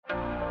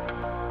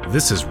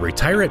This is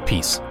Retire at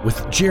Peace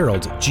with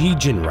Gerald G.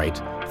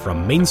 Ginwright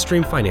from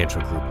Mainstream Financial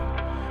Group.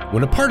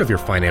 When a part of your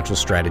financial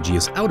strategy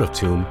is out of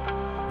tune,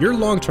 your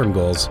long-term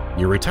goals,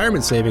 your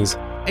retirement savings,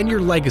 and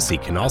your legacy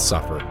can all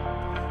suffer.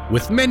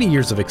 With many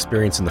years of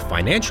experience in the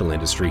financial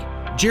industry,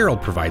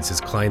 Gerald provides his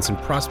clients and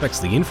prospects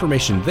the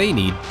information they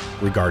need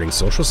regarding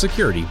Social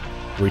Security,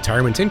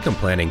 retirement income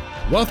planning,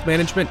 wealth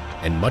management,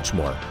 and much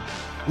more.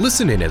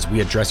 Listen in as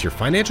we address your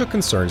financial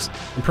concerns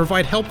and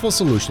provide helpful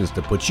solutions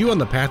to put you on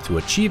the path to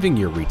achieving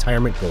your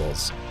retirement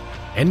goals.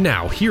 And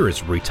now, here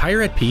is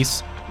Retire at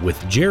Peace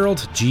with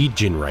Gerald G.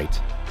 Ginwright.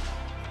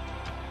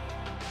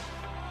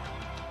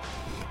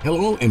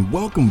 Hello and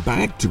welcome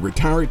back to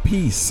Retire at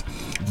Peace.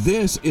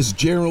 This is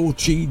Gerald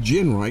G.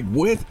 Ginwright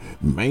with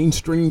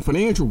Mainstream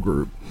Financial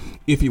Group.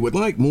 If you would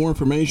like more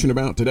information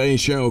about today's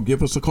show,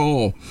 give us a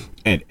call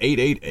at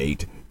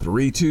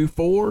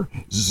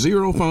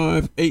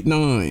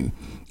 888-324-0589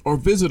 or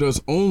visit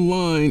us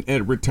online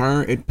at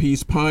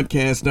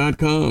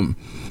retireatpeacepodcast.com.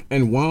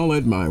 And while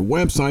at my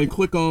website,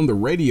 click on the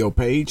radio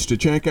page to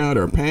check out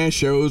our past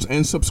shows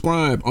and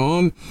subscribe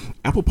on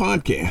Apple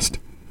Podcast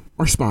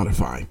or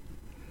Spotify.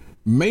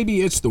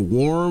 Maybe it's the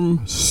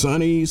warm,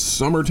 sunny,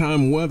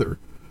 summertime weather.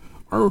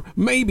 Or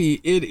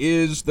maybe it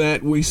is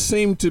that we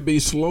seem to be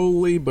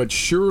slowly but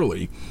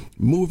surely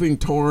moving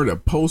toward a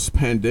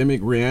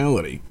post-pandemic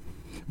reality.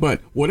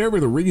 But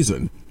whatever the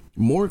reason,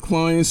 more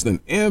clients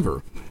than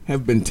ever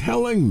have been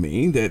telling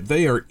me that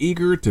they are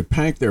eager to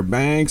pack their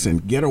bags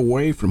and get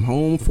away from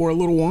home for a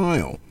little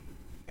while.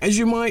 As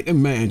you might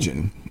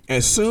imagine,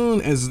 as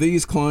soon as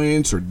these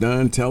clients are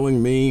done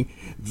telling me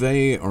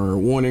they are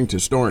wanting to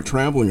start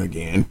traveling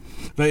again,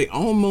 they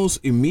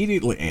almost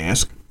immediately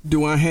ask,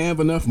 do I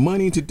have enough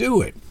money to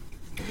do it?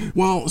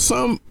 While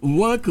some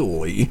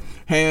luckily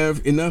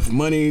have enough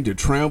money to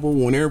travel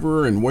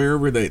whenever and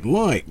wherever they'd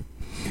like,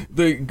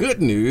 the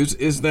good news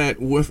is that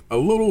with a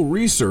little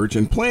research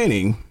and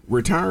planning,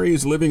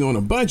 retirees living on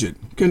a budget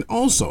can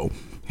also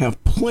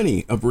have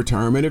plenty of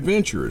retirement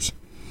adventures.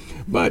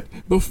 But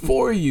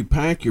before you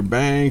pack your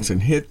bags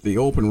and hit the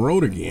open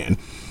road again,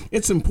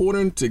 it's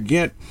important to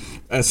get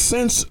a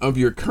sense of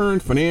your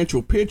current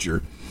financial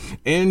picture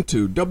and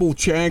to double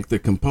check the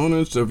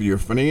components of your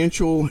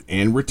financial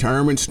and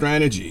retirement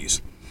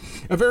strategies.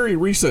 A very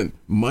recent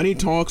Money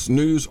Talks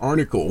News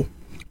article,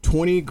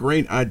 20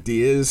 Great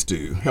Ideas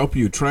to Help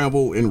You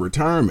Travel in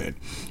Retirement,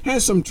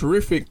 has some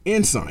terrific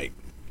insight.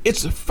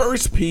 Its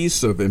first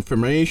piece of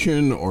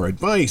information or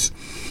advice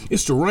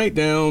is to write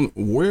down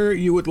where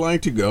you would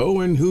like to go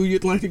and who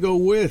you'd like to go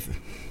with.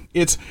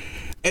 It's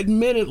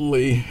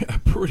admittedly a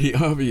pretty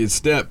obvious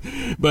step,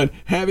 but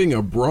having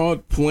a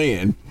broad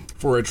plan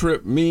for a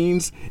trip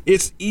means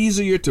it's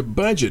easier to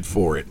budget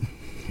for it.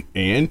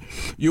 And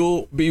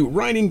you'll be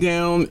writing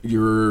down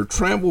your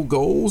travel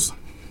goals,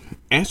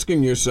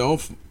 asking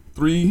yourself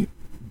 3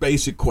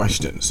 basic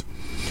questions.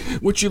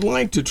 Would you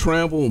like to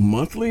travel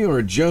monthly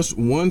or just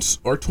once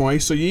or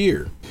twice a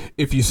year?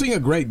 If you see a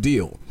great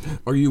deal,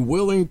 are you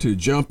willing to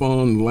jump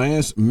on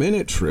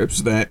last-minute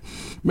trips that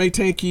may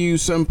take you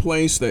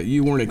someplace that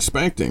you weren't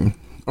expecting?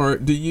 Or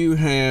do you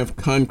have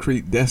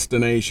concrete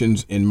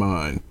destinations in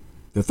mind?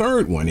 The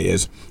third one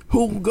is,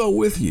 who will go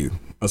with you?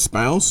 A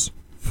spouse,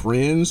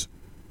 friends,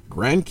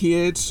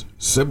 grandkids,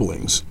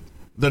 siblings?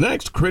 The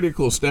next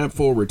critical step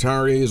for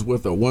retirees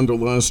with a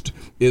wanderlust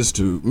is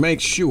to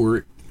make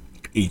sure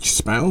each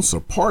spouse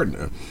or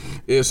partner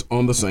is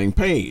on the same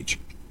page.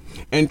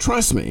 And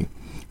trust me,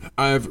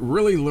 I've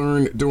really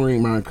learned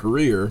during my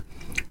career,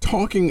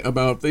 talking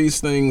about these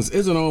things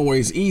isn't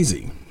always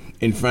easy.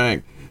 In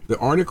fact, the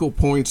article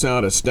points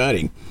out a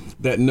study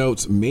that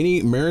notes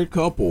many married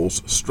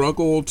couples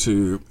struggle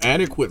to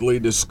adequately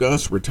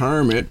discuss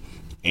retirement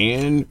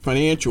and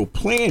financial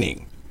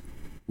planning.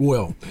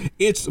 Well,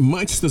 it's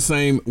much the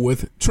same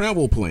with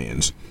travel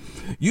plans.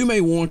 You may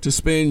want to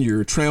spend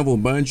your travel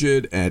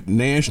budget at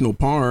national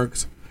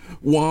parks,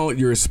 while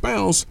your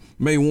spouse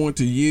may want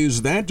to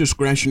use that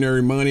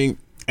discretionary money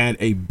at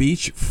a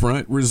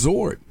beachfront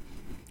resort.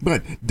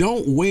 But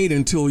don't wait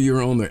until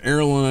you're on the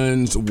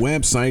airline's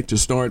website to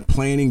start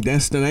planning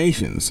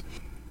destinations.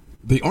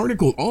 The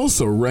article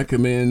also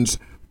recommends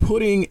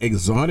putting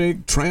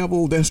exotic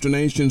travel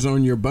destinations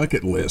on your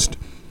bucket list.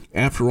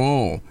 After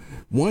all,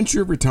 once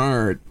you're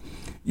retired,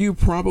 you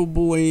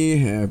probably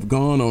have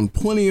gone on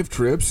plenty of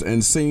trips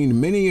and seen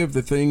many of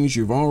the things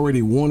you've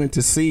already wanted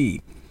to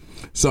see.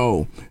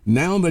 So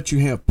now that you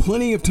have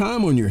plenty of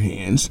time on your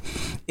hands,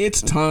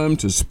 it's time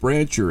to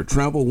spread your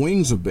travel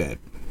wings a bit.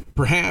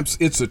 Perhaps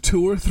it's a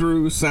tour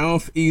through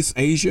Southeast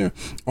Asia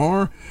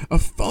or a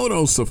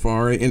photo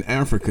safari in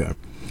Africa.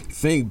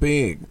 Think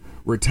big.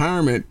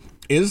 Retirement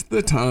is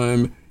the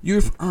time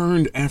you've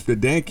earned after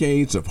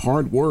decades of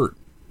hard work.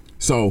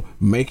 So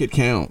make it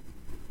count.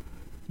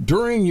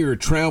 During your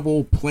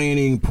travel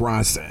planning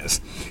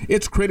process,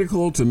 it's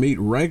critical to meet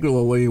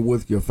regularly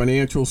with your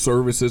financial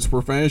services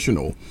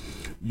professional.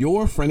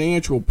 Your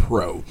financial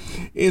pro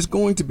is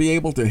going to be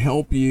able to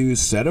help you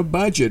set a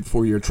budget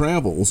for your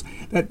travels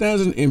that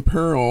doesn't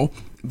imperil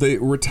the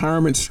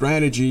retirement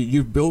strategy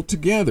you've built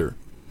together.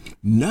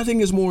 Nothing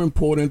is more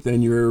important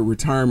than your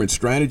retirement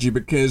strategy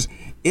because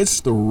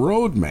it's the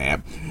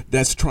roadmap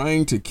that's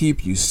trying to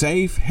keep you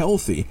safe,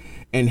 healthy,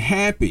 and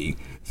happy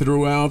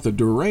throughout the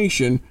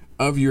duration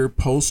of your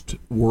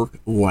post-work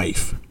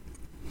life.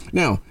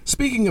 Now,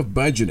 speaking of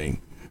budgeting,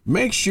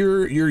 make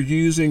sure you're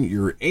using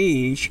your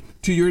age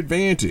to your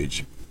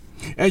advantage.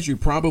 As you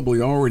probably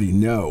already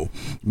know,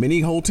 many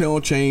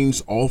hotel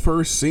chains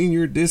offer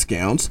senior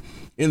discounts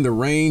in the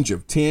range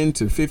of 10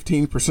 to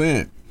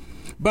 15%.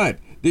 But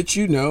did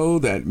you know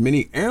that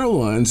many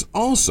airlines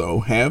also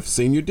have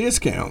senior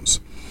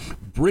discounts?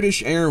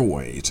 British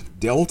Airways,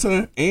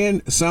 Delta,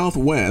 and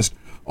Southwest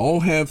all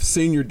have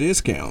senior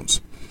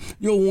discounts.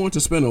 You'll want to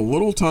spend a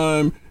little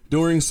time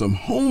doing some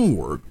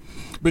homework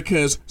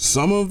because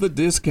some of the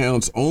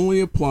discounts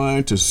only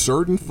apply to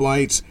certain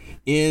flights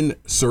in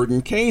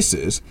certain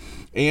cases,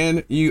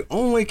 and you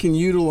only can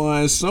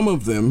utilize some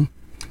of them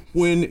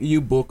when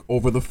you book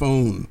over the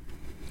phone.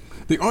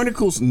 The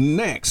article's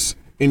next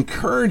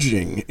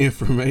encouraging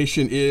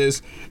information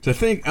is to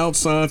think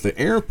outside the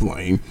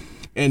airplane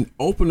and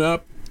open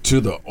up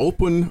to the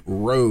open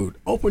road.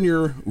 Open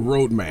your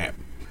roadmap.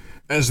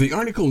 As the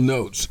article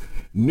notes,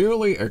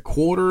 nearly a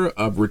quarter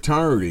of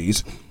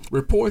retirees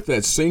report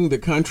that seeing the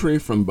country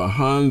from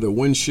behind the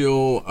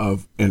windshield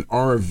of an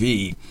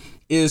RV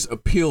is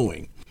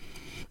appealing.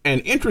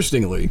 And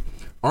interestingly,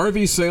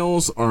 RV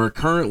sales are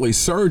currently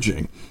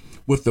surging,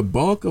 with the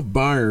bulk of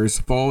buyers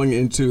falling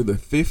into the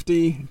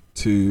 50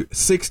 to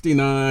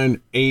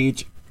 69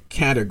 age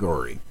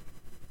category.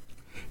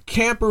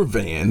 Camper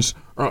vans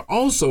are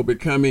also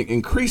becoming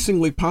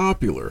increasingly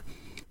popular,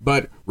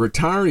 but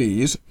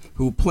retirees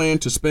who plan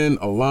to spend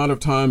a lot of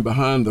time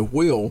behind the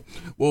wheel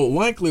will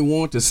likely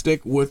want to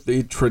stick with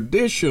the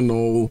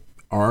traditional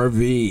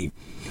RV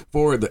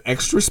for the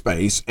extra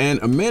space and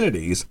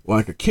amenities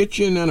like a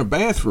kitchen and a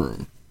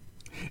bathroom.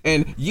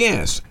 And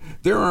yes,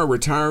 there are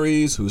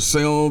retirees who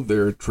sell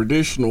their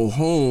traditional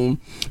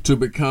home to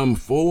become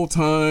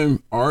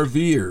full-time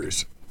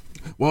RVers.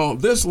 While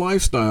this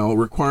lifestyle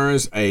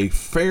requires a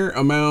fair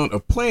amount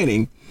of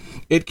planning,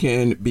 it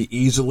can be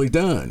easily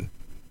done.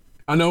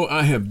 I know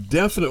I have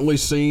definitely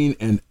seen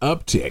an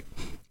uptick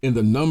in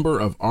the number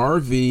of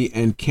RV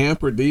and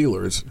camper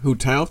dealers who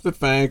tout the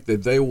fact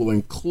that they will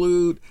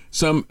include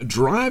some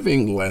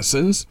driving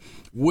lessons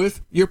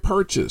with your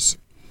purchase.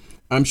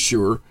 I'm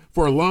sure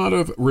for a lot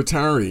of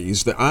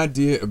retirees, the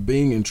idea of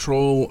being in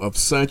control of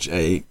such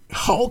a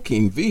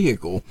hulking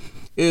vehicle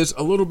is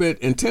a little bit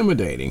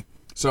intimidating.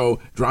 So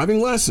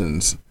driving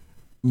lessons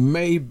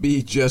may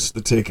be just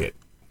the ticket.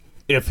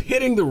 If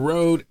hitting the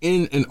road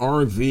in an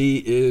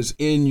RV is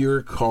in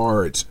your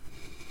cards,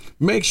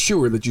 make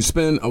sure that you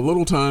spend a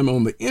little time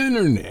on the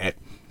internet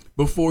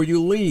before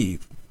you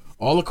leave.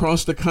 All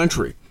across the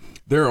country,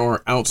 there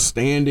are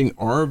outstanding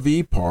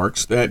RV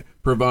parks that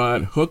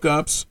provide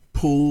hookups,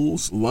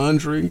 pools,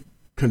 laundry,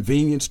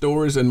 convenience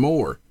stores, and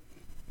more.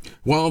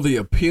 While the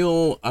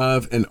appeal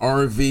of an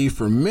RV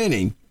for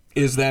many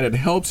is that it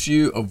helps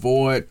you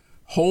avoid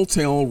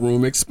hotel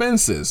room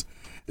expenses,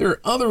 there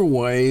are other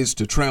ways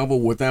to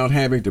travel without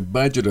having to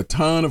budget a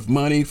ton of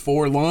money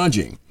for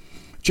lodging.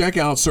 Check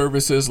out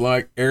services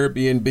like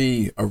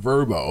Airbnb or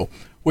Vrbo,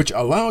 which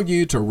allow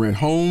you to rent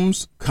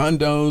homes,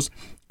 condos,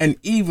 and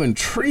even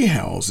tree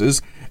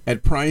houses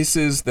at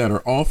prices that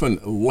are often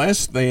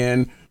less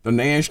than the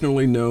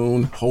nationally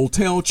known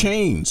hotel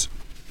chains.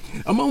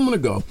 A moment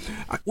ago,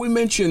 we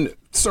mentioned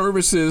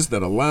services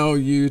that allow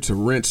you to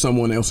rent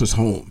someone else's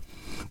home.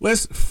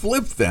 Let's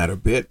flip that a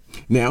bit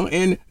now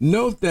and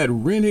note that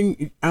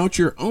renting out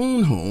your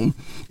own home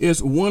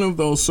is one of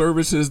those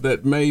services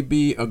that may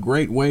be a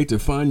great way to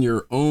fund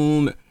your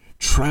own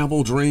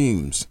travel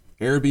dreams.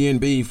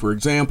 Airbnb, for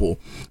example,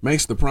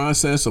 makes the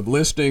process of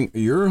listing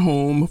your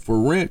home for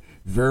rent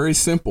very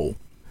simple.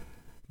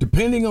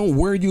 Depending on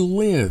where you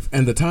live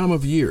and the time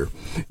of year,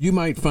 you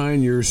might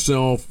find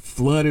yourself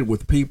flooded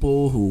with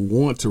people who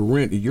want to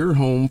rent your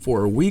home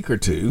for a week or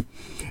two.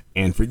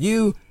 And for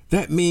you,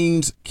 that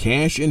means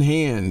cash in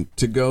hand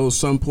to go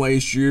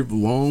someplace you've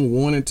long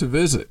wanted to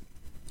visit.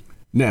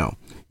 Now,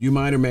 you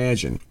might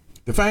imagine,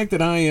 the fact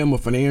that I am a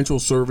financial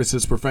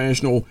services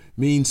professional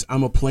means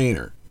I'm a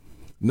planner.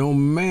 No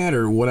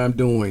matter what I'm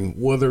doing,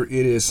 whether it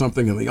is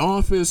something in the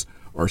office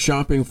or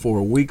shopping for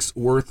a week's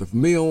worth of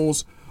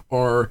meals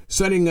or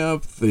setting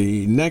up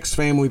the next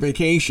family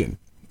vacation,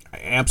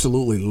 I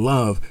absolutely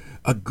love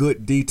a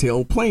good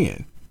detailed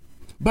plan.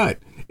 But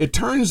it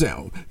turns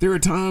out there are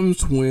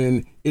times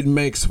when it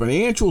makes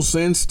financial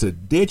sense to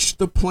ditch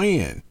the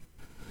plan.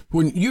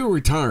 When you're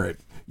retired,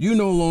 you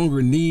no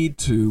longer need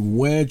to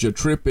wedge a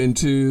trip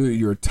into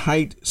your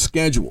tight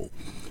schedule.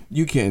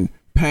 You can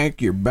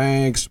pack your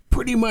bags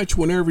pretty much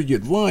whenever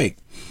you'd like.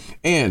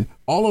 And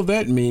all of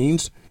that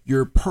means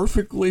you're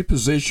perfectly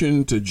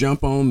positioned to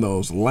jump on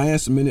those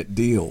last-minute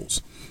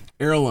deals.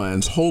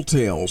 Airlines,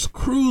 hotels,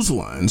 cruise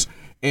lines,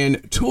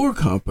 and tour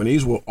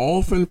companies will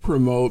often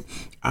promote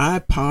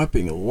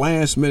eye-popping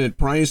last-minute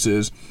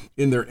prices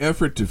in their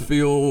effort to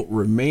fill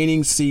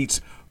remaining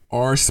seats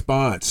or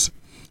spots.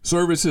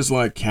 Services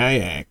like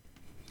Kayak,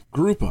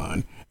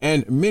 Groupon,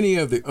 and many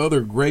of the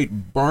other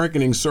great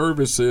bargaining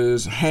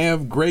services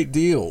have great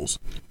deals.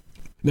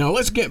 Now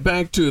let's get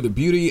back to the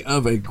beauty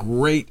of a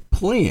great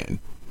plan.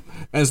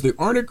 As the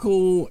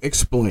article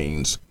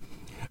explains,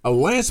 a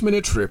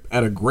last-minute trip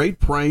at a great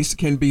price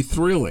can be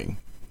thrilling,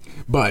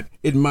 but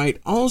it might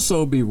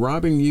also be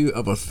robbing you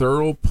of a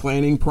thorough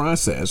planning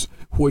process,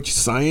 which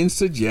science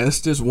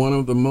suggests is one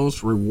of the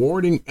most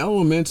rewarding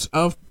elements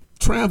of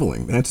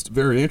traveling. That's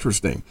very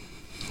interesting.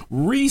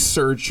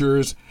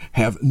 Researchers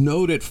have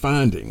noted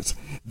findings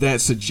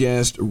that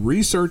suggest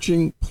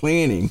researching,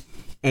 planning,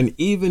 and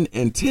even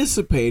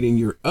anticipating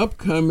your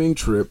upcoming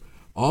trip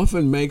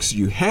often makes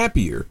you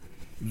happier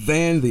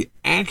than the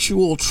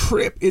actual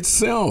trip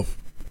itself.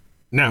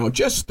 Now,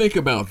 just think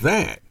about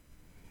that.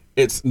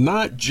 It's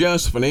not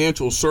just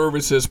financial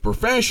services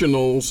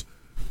professionals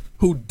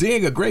who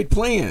dig a great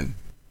plan.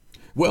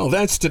 Well,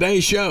 that's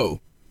today's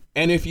show.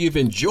 And if you've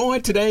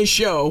enjoyed today's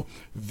show,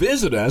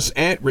 visit us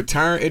at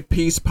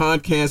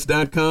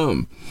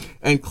retireatpeacepodcast.com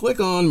and click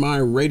on my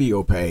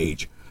radio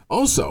page.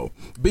 Also,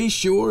 be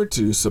sure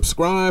to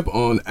subscribe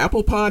on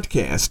Apple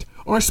Podcast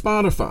or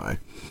Spotify.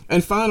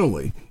 And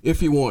finally,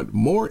 if you want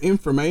more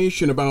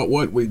information about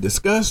what we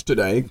discussed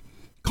today,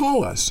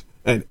 call us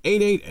at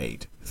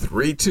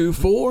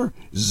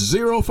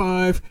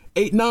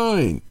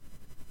 888-324-0589.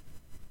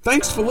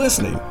 Thanks for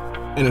listening.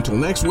 And until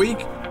next week,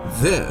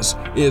 this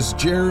is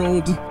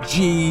Gerald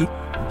G.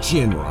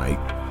 Ginwright.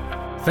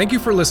 Thank you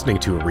for listening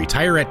to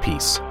Retire at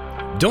Peace.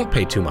 Don't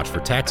pay too much for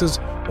taxes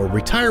or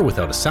retire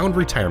without a sound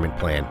retirement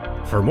plan.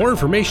 For more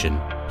information,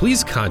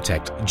 please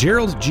contact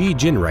Gerald G.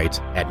 Ginwright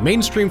at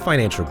Mainstream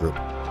Financial Group.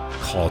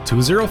 Call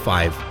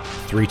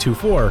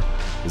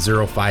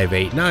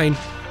 205-324-0589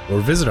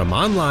 or visit them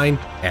online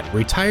at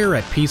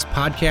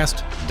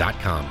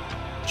retireatpeacepodcast.com.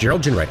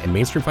 Gerald Ginwright and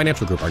Mainstream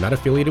Financial Group are not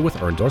affiliated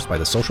with or endorsed by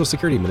the Social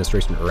Security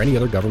Administration or any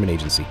other government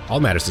agency. All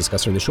matters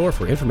discussed during the show are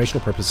for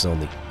informational purposes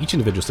only. Each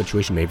individual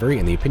situation may vary,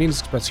 and the opinions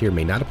expressed here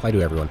may not apply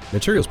to everyone.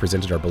 Materials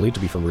presented are believed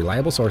to be from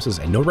reliable sources,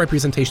 and no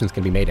representations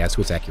can be made as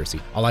to its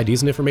accuracy. All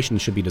ideas and information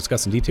should be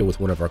discussed in detail with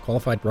one of our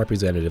qualified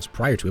representatives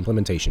prior to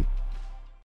implementation.